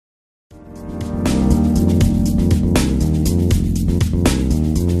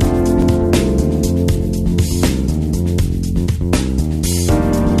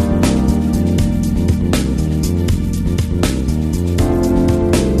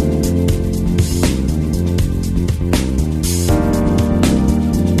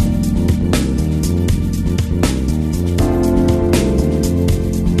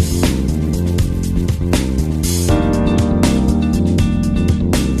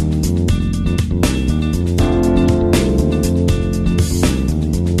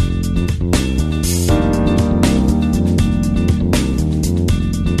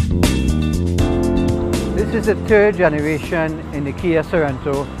the third generation in the Kia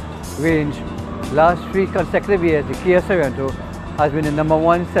Sorento range. Last 3 consecutive years, the Kia Sorento has been the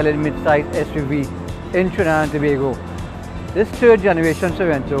 #1 selling mid-size SUV in Trinidad and Tobago. This third generation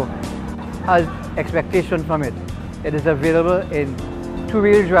Sorento has expectation from it. It is available in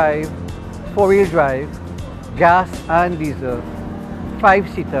 2-wheel drive, 4-wheel drive, gas and diesel,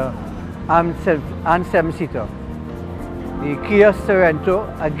 5-seater and 7-seater. The Kia Sorento,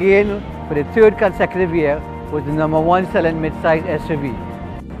 again for the third consecutive year, was the #1 selling mid-size SUV.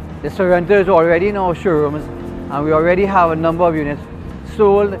 The Sorento is already in our showrooms and we already have a number of units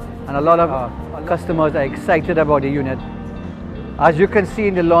sold, and a lot of customers are excited about the unit. As you can see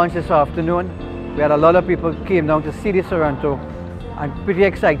in the launch this afternoon, we had a lot of people came down to see the Sorento and pretty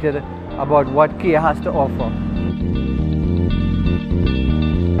excited about what Kia has to offer.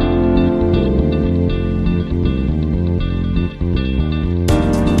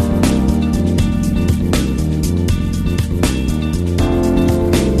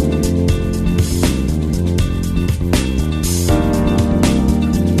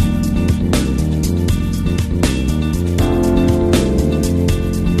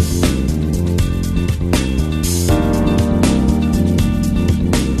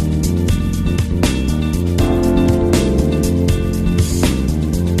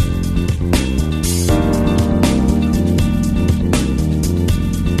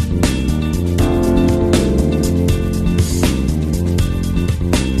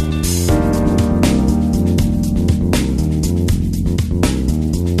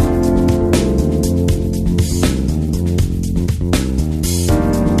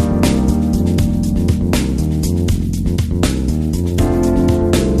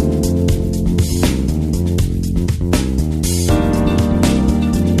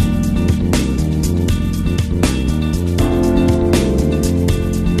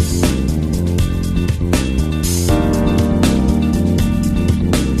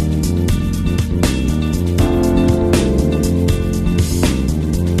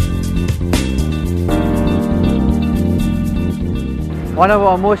 One of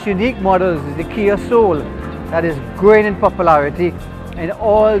our most unique models is the Kia Soul, that is growing in popularity in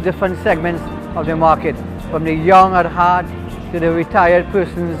all different segments of the market, from the young at heart to the retired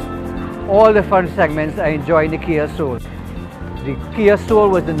persons. All different segments are enjoying the Kia Soul. The Kia Soul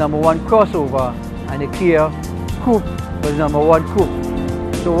was the #1 crossover and the Kia Coupe was #1 coupe.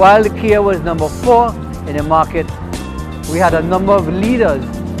 So while the Kia was #4 in the market, we had a number of leaders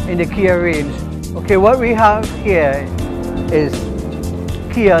in the Kia range. Okay, what we have here is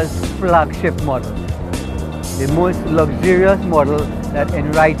Kia's flagship model, the most luxurious model that in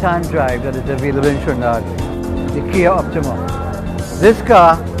right-hand drive that is available in Trinidad, the Kia Optima. This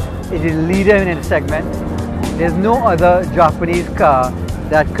car is a leader in its segment. There's no other Japanese car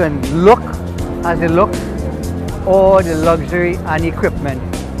that can look as it looks or the luxury and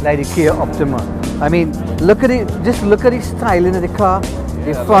equipment like the Kia Optima. I mean, look at it, just look at the styling of the car,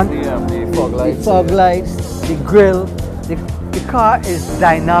 the front, the fog lights, the grille. The car is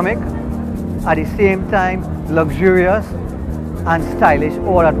dynamic, at the same time luxurious and stylish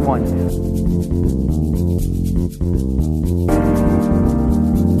all at once.